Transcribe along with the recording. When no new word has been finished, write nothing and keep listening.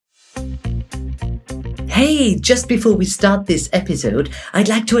Hey, just before we start this episode, I'd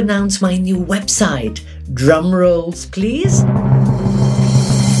like to announce my new website. Drum rolls, please.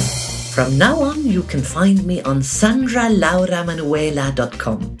 From now on, you can find me on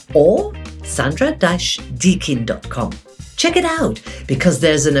sandralauramanuela.com or sandra-deakin.com. Check it out because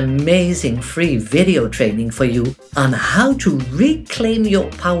there's an amazing free video training for you on how to reclaim your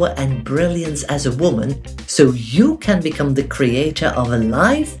power and brilliance as a woman so you can become the creator of a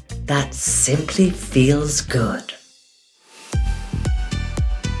life that simply feels good.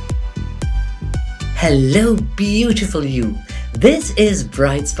 Hello, beautiful you. This is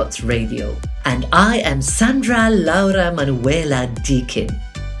Bright Spots Radio, and I am Sandra Laura Manuela Deakin.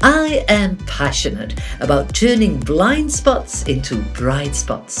 I am passionate about turning blind spots into bright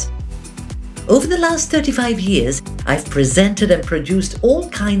spots. Over the last 35 years, I've presented and produced all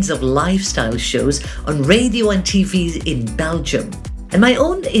kinds of lifestyle shows on radio and TV in Belgium. And my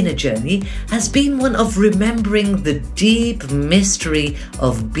own inner journey has been one of remembering the deep mystery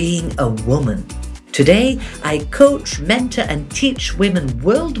of being a woman. Today, I coach, mentor, and teach women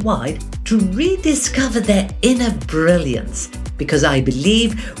worldwide to rediscover their inner brilliance because I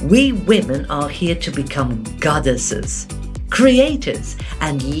believe we women are here to become goddesses, creators,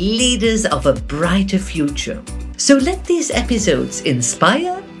 and leaders of a brighter future. So let these episodes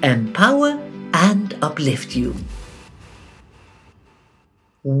inspire, empower, and uplift you.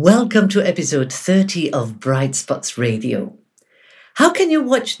 Welcome to episode 30 of Bright Spots Radio. How can you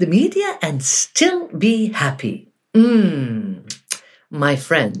watch the media and still be happy? My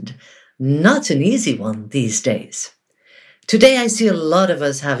friend, not an easy one these days. Today I see a lot of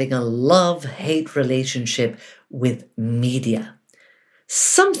us having a love-hate relationship with media.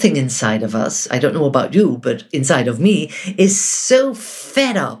 Something inside of us, I don't know about you, but inside of me, is so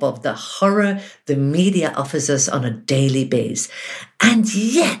fed up of the horror the media offers us on a daily basis. And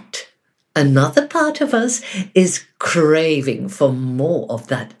yet, another part of us is craving for more of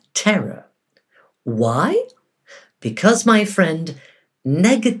that terror. Why? Because, my friend,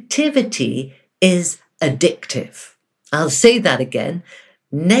 negativity is addictive. I'll say that again.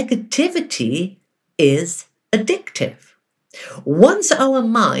 Negativity is addictive. Once our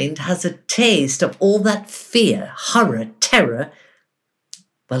mind has a taste of all that fear, horror, terror,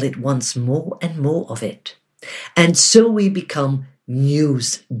 well, it wants more and more of it. And so we become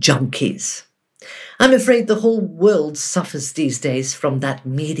news junkies. I'm afraid the whole world suffers these days from that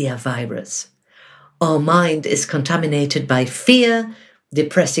media virus. Our mind is contaminated by fear,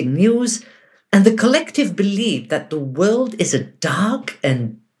 depressing news, and the collective belief that the world is a dark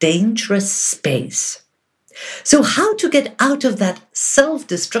and dangerous space. So how to get out of that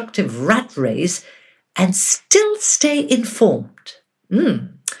self-destructive rat race and still stay informed?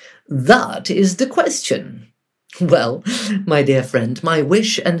 That is the question. Well, my dear friend, my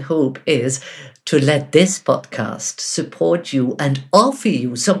wish and hope is to let this podcast support you and offer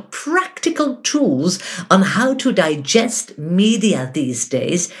you some practical tools on how to digest media these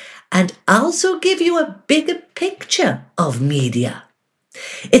days and also give you a bigger picture of media.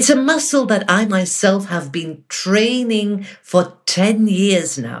 It's a muscle that I myself have been training for 10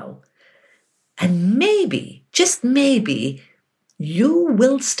 years now. And maybe, just maybe, you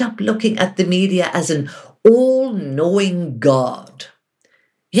will stop looking at the media as an all-knowing God.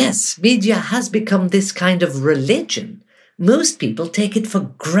 Yes, media has become this kind of religion. Most people take it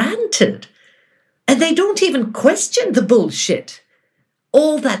for granted. And they don't even question the bullshit.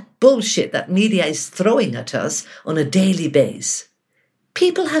 All that bullshit that media is throwing at us on a daily basis.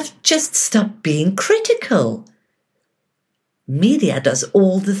 People have just stopped being critical. Media does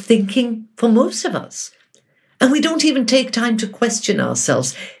all the thinking for most of us. And we don't even take time to question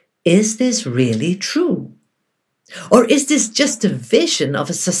ourselves, is this really true? Or is this just a vision of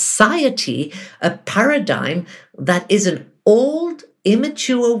a society, a paradigm that is an old,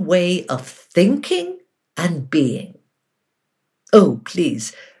 immature way of thinking and being? Oh,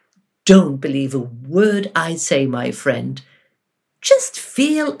 please, don't believe a word I say, my friend. Just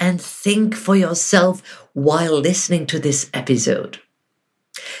feel and think for yourself while listening to this episode.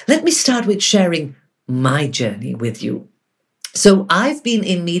 Let me start with sharing my journey with you. So I've been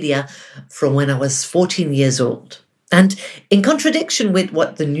in media from when I was 14 years old. And in contradiction with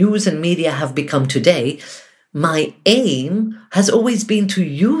what the news and media have become today, my aim has always been to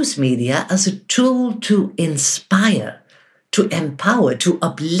use media as a tool to inspire, to empower, to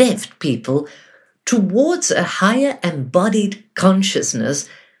uplift people towards a higher embodied consciousness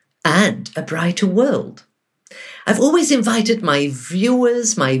and a brighter world. I've always invited my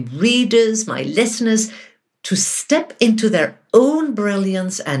viewers, my readers, my listeners to step into their own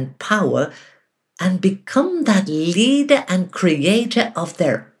brilliance and power and become that leader and creator of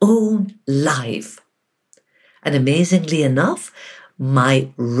their own life. And amazingly enough, my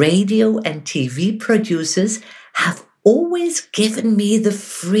radio and TV producers have always given me the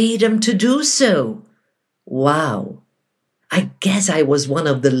freedom to do so. Wow. I guess I was one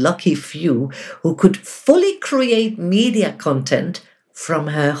of the lucky few who could fully create media content from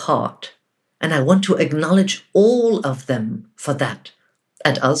her heart. And I want to acknowledge all of them for that,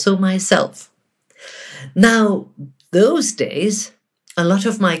 and also myself. Now, those days, a lot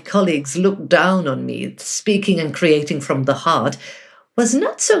of my colleagues looked down on me. Speaking and creating from the heart was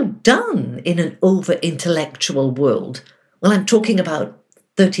not so done in an over-intellectual world. Well, I'm talking about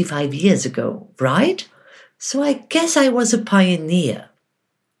 35 years ago, right? So I guess I was a pioneer.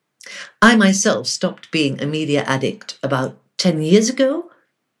 I myself stopped being a media addict about 10 years ago.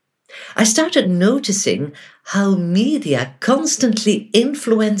 I started noticing how media constantly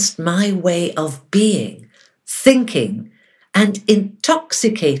influenced my way of being, thinking, and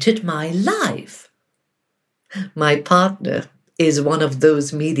intoxicated my life. My partner is one of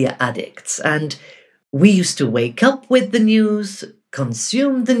those media addicts, and we used to wake up with the news,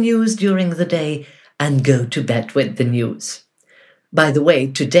 consume the news during the day, and go to bed with the news. By the way,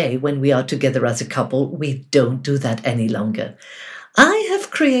 today, when we are together as a couple, we don't do that any longer. I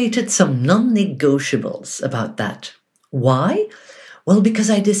have created some non-negotiables about that. Why? Well, because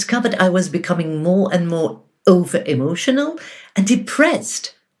I discovered I was becoming more and more over-emotional and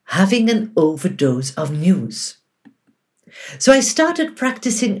depressed, having an overdose of news. So I started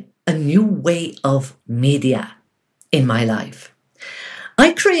practicing a new way of media in my life.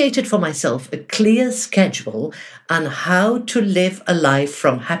 I created for myself a clear schedule on how to live a life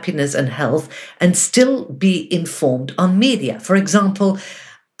from happiness and health and still be informed on media. For example,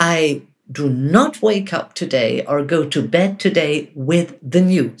 I do not wake up today or go to bed today with the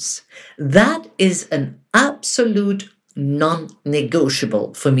news. That is an absolute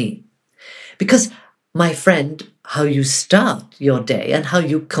non-negotiable for me. Because, my friend, how you start your day and how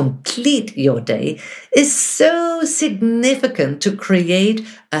you complete your day is so significant to create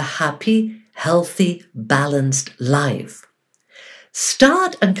a happy, healthy, balanced life.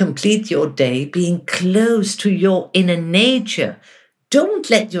 Start and complete your day being close to your inner nature. Don't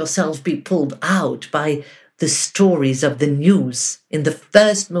let yourself be pulled out by the stories of the news in the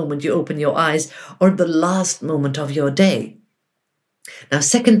first moment you open your eyes or the last moment of your day. Now,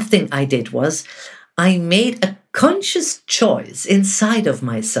 second thing I did was I made a conscious choice inside of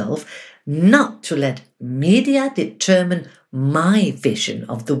myself not to let media determine my vision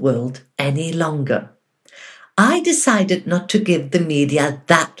of the world any longer. I decided not to give the media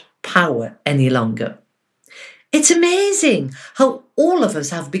that power any longer. It's amazing how all of us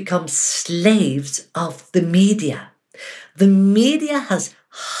have become slaves of the media. The media has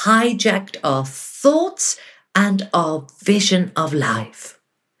hijacked our thoughts and our vision of life.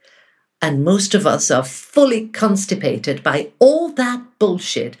 And most of us are fully constipated by all that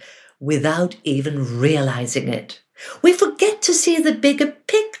bullshit without even realizing it. We forget to see the bigger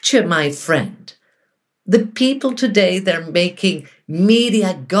picture, my friend. The people today, they're making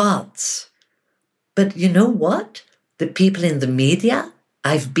media gods. But you know what? The people in the media,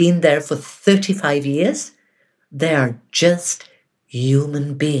 I've been there for 35 years, they are just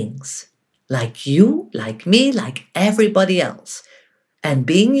human beings. Like you, like me, like everybody else. And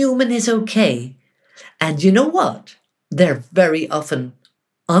being human is okay. And you know what? They're very often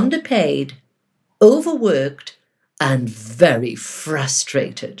underpaid, overworked, and very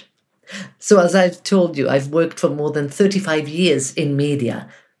frustrated. So as I've told you, I've worked for more than 35 years in media.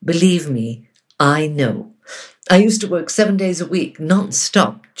 Believe me, I know. I used to work 7 days a week,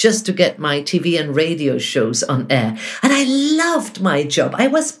 non-stop, just to get my TV and radio shows on air. And I loved my job. I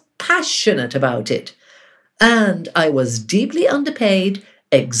was passionate about it. And I was deeply underpaid,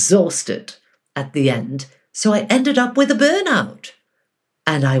 exhausted at the end. So I ended up with a burnout.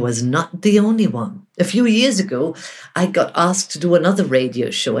 And I was not the only one. A few years ago, I got asked to do another radio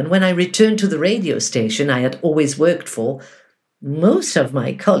show. And when I returned to the radio station I had always worked for, most of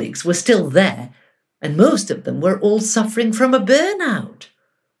my colleagues were still there. And most of them were all suffering from a burnout.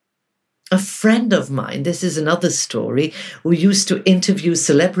 A friend of mine, this is another story, who used to interview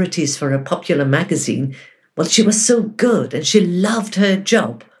celebrities for a popular magazine. Well, she was so good and she loved her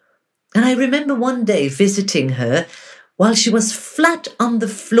job. And I remember one day visiting her while she was flat on the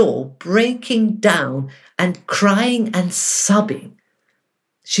floor, breaking down and crying and sobbing.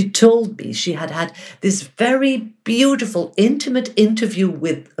 She told me she had had this very beautiful, intimate interview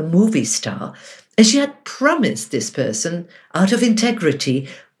with a movie star, and she had promised this person, out of integrity,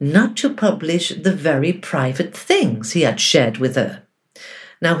 not to publish the very private things he had shared with her.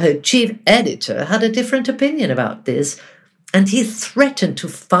 Now, her chief editor had a different opinion about this, and he threatened to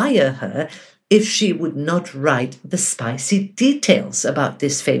fire her if she would not write the spicy details about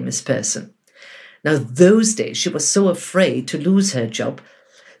this famous person. Now, those days she was so afraid to lose her job.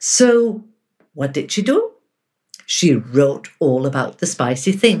 So what did she do? She wrote all about the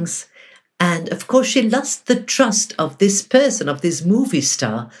spicy things. And of course, she lost the trust of this person, of this movie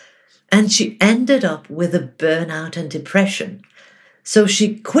star, and she ended up with a burnout and depression. So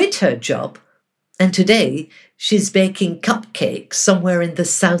she quit her job, and today she's baking cupcakes somewhere in the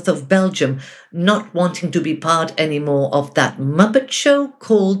south of Belgium, not wanting to be part anymore of that Muppet show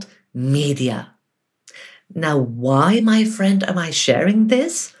called media. Now, why, my friend, am I sharing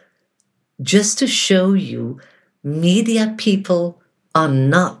this? Just to show you, media people are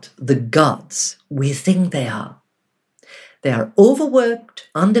not the gods we think they are. They are overworked,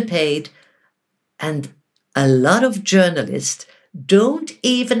 underpaid, and a lot of journalists don't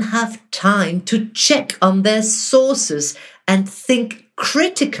even have time to check on their sources and think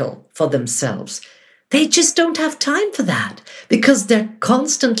critical for themselves. They just don't have time for that because they're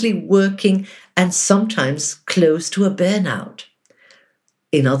constantly working and sometimes close to a burnout.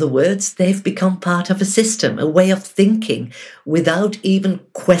 In other words, they've become part of a system, a way of thinking, without even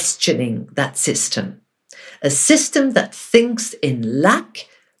questioning that system. A system that thinks in lack,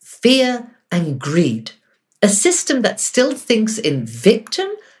 fear, and greed. A system that still thinks in victim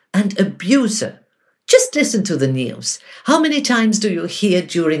and abuser. Just listen to the news. How many times do you hear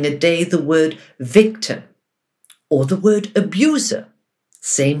during a day the word victim or the word abuser?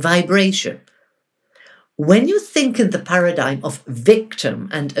 Same vibration. When you think in the paradigm of victim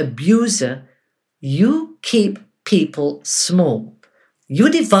and abuser, you keep people small. You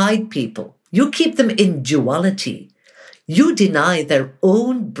divide people. You keep them in duality. You deny their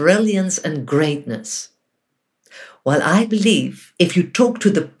own brilliance and greatness. While I believe if you talk to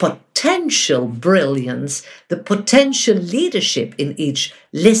the potential brilliance, the potential leadership in each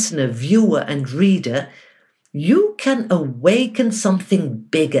listener, viewer, and reader, you can awaken something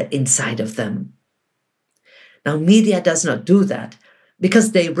bigger inside of them. Now, media does not do that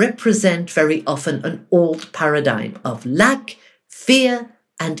because they represent very often an old paradigm of lack, fear,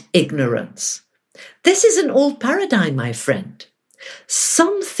 and ignorance. This is an old paradigm, my friend.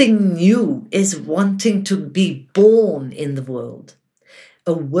 Something new is wanting to be born in the world.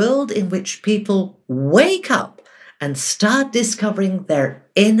 A world in which people wake up and start discovering their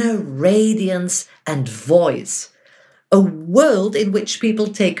inner radiance and voice. A world in which people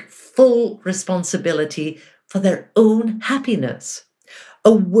take full responsibility for their own happiness.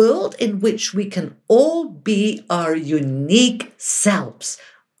 A world in which we can all be our unique selves,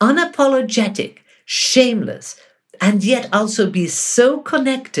 unapologetic, shameless, and yet also be so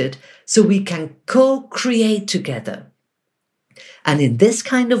connected so we can co-create together. And in this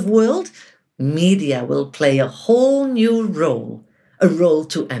kind of world, media will play a whole new role, a role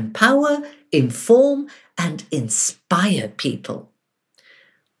to empower, inform, and inspire people.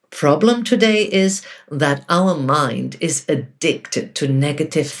 Problem today is that our mind is addicted to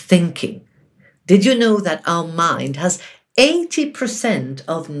negative thinking. Did you know that our mind has 80%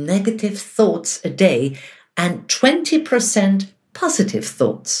 of negative thoughts a day and 20% positive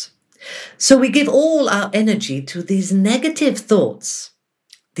thoughts? So we give all our energy to these negative thoughts.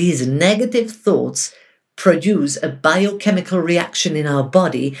 These negative thoughts produce a biochemical reaction in our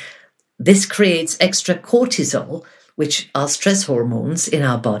body. This creates extra cortisol, which are stress hormones in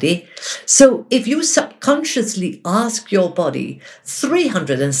our body. So if you subconsciously ask your body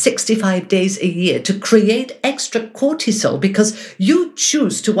 365 days a year to create extra cortisol because you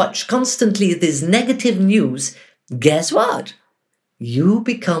choose to watch constantly this negative news, guess what? You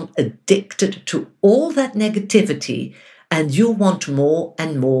become addicted to all that negativity and you want more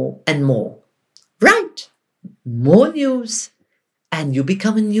and more and more. Right? More news and you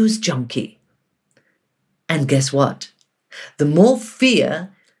become a news junkie. And guess what? The more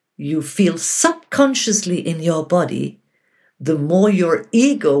fear you feel subconsciously in your body, the more your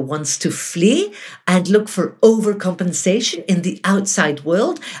ego wants to flee and look for overcompensation in the outside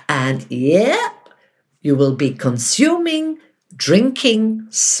world. And you will be consuming, drinking,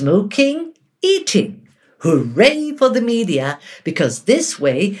 smoking, eating. Hooray for the media, because this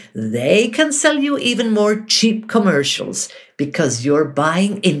way they can sell you even more cheap commercials because you're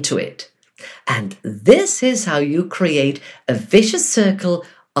buying into it. And this is how you create a vicious circle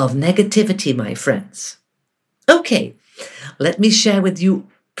of negativity, my friends. Okay, let me share with you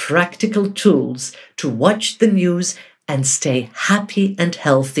practical tools to watch the news and stay happy and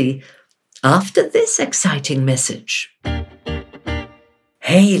healthy after this exciting message.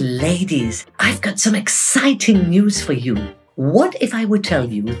 Hey ladies, I've got some exciting news for you. What if I would tell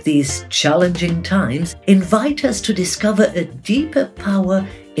you these challenging times invite us to discover a deeper power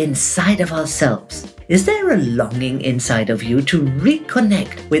inside of ourselves? Is there a longing inside of you to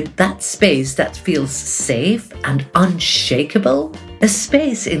reconnect with that space that feels safe and unshakable? A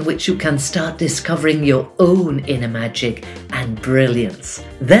space in which you can start discovering your own inner magic and brilliance.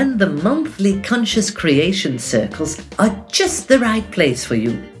 Then the monthly Conscious Creation Circles are just the right place for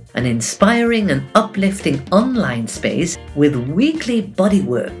you. An inspiring and uplifting online space with weekly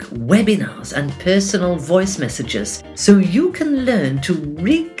bodywork, webinars and personal voice messages so you can learn to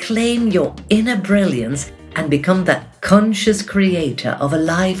reclaim your inner brilliance and become that conscious creator of a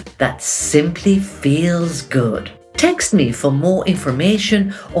life that simply feels good. Text me for more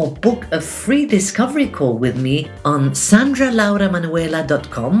information or book a free discovery call with me on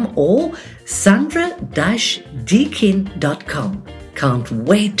sandralauramanuela.com or sandra-deakin.com. Can't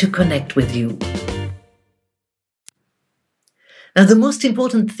wait to connect with you. Now, the most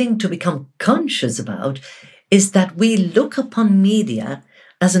important thing to become conscious about is that we look upon media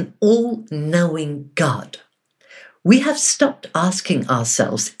as an all-knowing God. We have stopped asking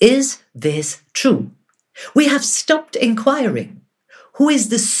ourselves, is this true? We have stopped inquiring, who is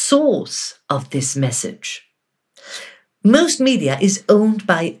the source of this message? Most media is owned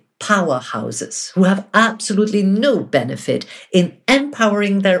by powerhouses who have absolutely no benefit in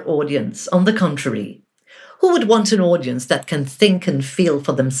empowering their audience. On the contrary, who would want an audience that can think and feel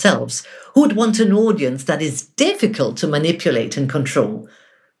for themselves? Who would want an audience that is difficult to manipulate and control?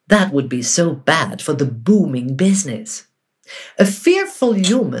 That would be so bad for the booming business. A fearful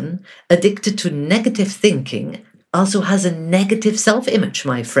human addicted to negative thinking also has a negative self-image,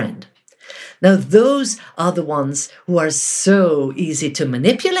 my friend. Now, those are the ones who are so easy to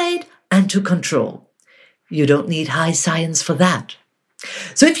manipulate and to control. You don't need high science for that.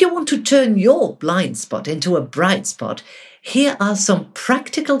 So if you want to turn your blind spot into a bright spot, here are some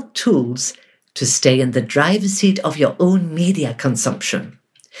practical tools to stay in the driver's seat of your own media consumption.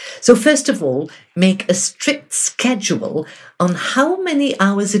 So first of all, make a strict schedule on how many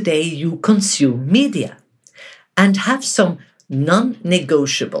hours a day you consume media and have some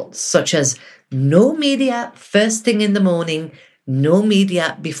non-negotiables, such as no media first thing in the morning, no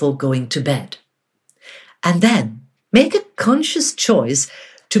media before going to bed. And then make a conscious choice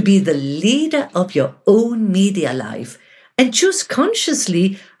to be the leader of your own media life and choose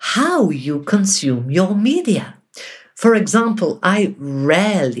consciously how you consume your media. For example, I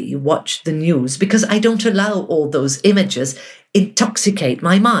rarely watch the news because I don't allow all those images intoxicate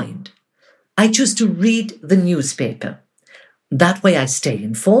my mind. I choose to read the newspaper. That way I stay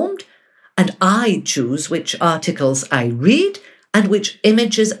informed and I choose which articles I read and which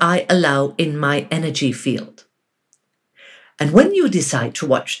images I allow in my energy field. And when you decide to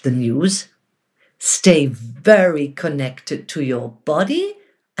watch the news, stay very connected to your body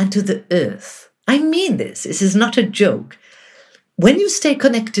and to the earth. I mean this is not a joke. When you stay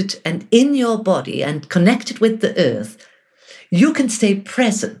connected and in your body and connected with the earth, you can stay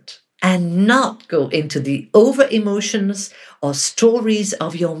present and not go into the over-emotions or stories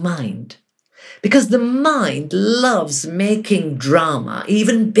of your mind. Because the mind loves making drama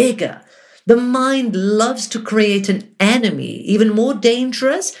even bigger. The mind loves to create an enemy even more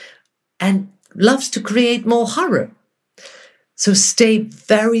dangerous and loves to create more horror. So stay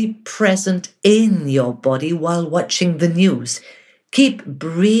very present in your body while watching the news. Keep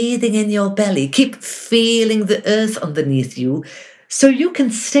breathing in your belly. Keep feeling the earth underneath you so you can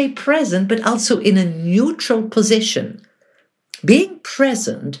stay present but also in a neutral position. Being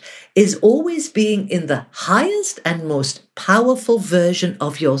present is always being in the highest and most powerful version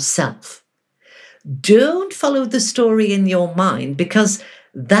of yourself. Don't follow the story in your mind because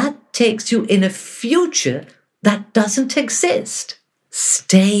that takes you in a future that doesn't exist.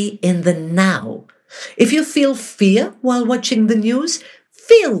 Stay in the now. If you feel fear while watching the news,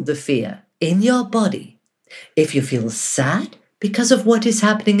 feel the fear in your body. If you feel sad because of what is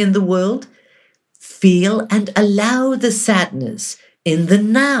happening in the world, feel and allow the sadness in the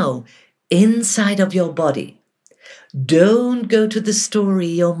now, inside of your body. Don't go to the story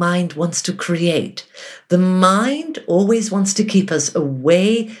your mind wants to create. The mind always wants to keep us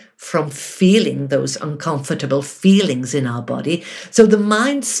away from feeling those uncomfortable feelings in our body. So the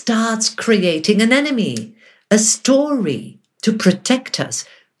mind starts creating an enemy, a story to protect us.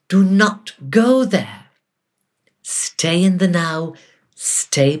 Do not go there. Stay in the now,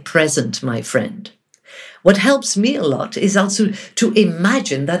 stay present, my friend. What helps me a lot is also to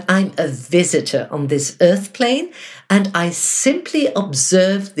imagine that I'm a visitor on this earth plane and I simply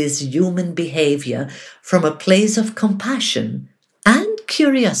observe this human behavior from a place of compassion and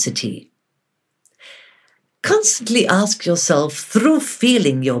curiosity. Constantly ask yourself through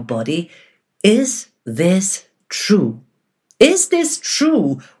feeling your body, is this true? Is this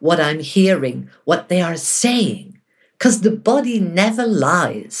true, what I'm hearing, what they are saying? Because the body never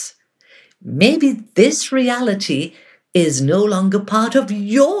lies. Maybe this reality is no longer part of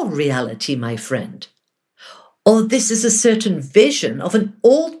your reality, my friend. Or this is a certain vision of an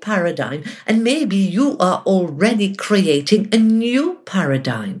old paradigm, and maybe you are already creating a new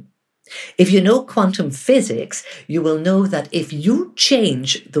paradigm. If you know quantum physics, you will know that if you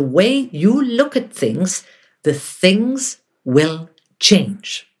change the way you look at things, the things will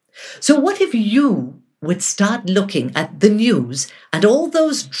change. So what if you would start looking at the news and all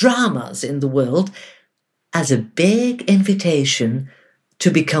those dramas in the world as a big invitation to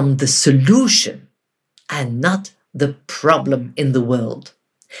become the solution and not the problem in the world?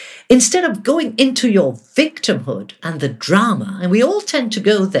 Instead of going into your victimhood and the drama, and we all tend to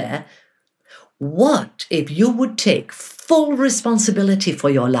go there, what if you would take full responsibility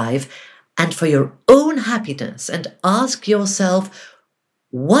for your life and for your own happiness and ask yourself,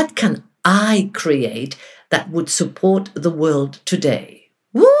 what can I create that would support the world today?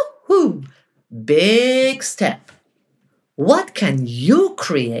 Woohoo! Big step. What can you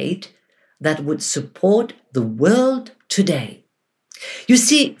create that would support the world today? You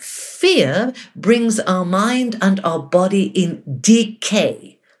see, fear brings our mind and our body in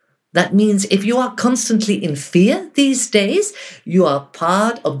decay. That means if you are constantly in fear these days, you are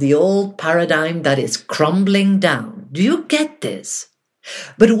part of the old paradigm that is crumbling down. Do you get this?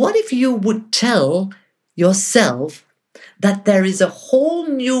 But what if you would tell yourself that there is a whole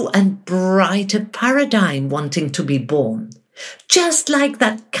new and brighter paradigm wanting to be born? Just like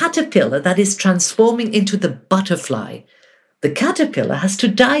that caterpillar that is transforming into the butterfly. The caterpillar has to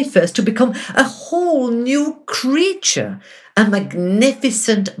die first to become a whole new creature, a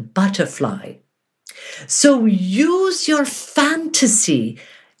magnificent butterfly. So use your fantasy.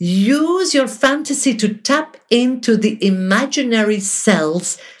 Use your fantasy to tap into the imaginary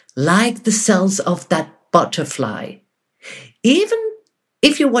cells like the cells of that butterfly. Even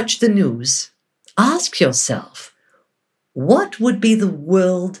if you watch the news, ask yourself, what would be the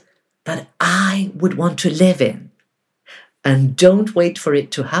world that I would want to live in? And don't wait for it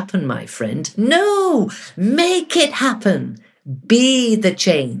to happen, my friend. No, make it happen. Be the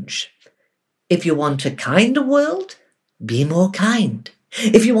change. If you want a kinder world, be more kind.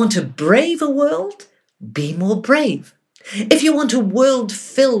 If you want a braver world, be more brave. If you want a world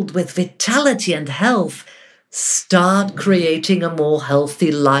filled with vitality and health, start creating a more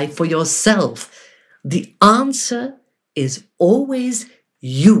healthy life for yourself. The answer is always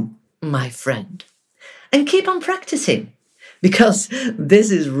you, my friend. And keep on practicing. Because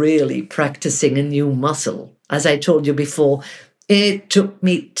this is really practicing a new muscle. As I told you before, it took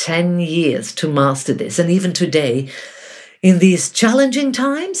me 10 years to master this. And even today, in these challenging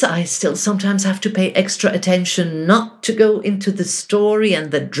times, I still sometimes have to pay extra attention not to go into the story and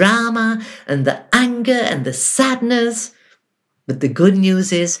the drama and the anger and the sadness. But the good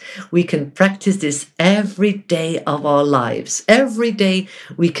news is we can practice this every day of our lives. Every day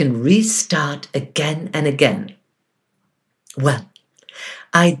we can restart again and again. Well,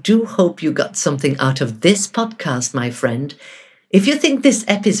 I do hope you got something out of this podcast, my friend. If you think this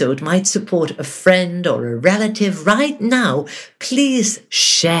episode might support a friend or a relative right now, please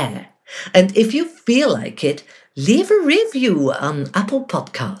share. And if you feel like it, leave a review on Apple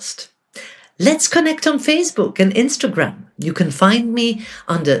Podcast. Let's connect on Facebook and Instagram. You can find me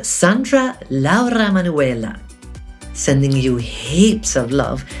under Sandra Laura Manuela. Sending you heaps of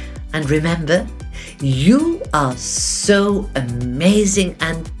love. And remember, you are so amazing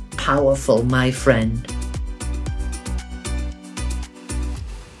and powerful, my friend.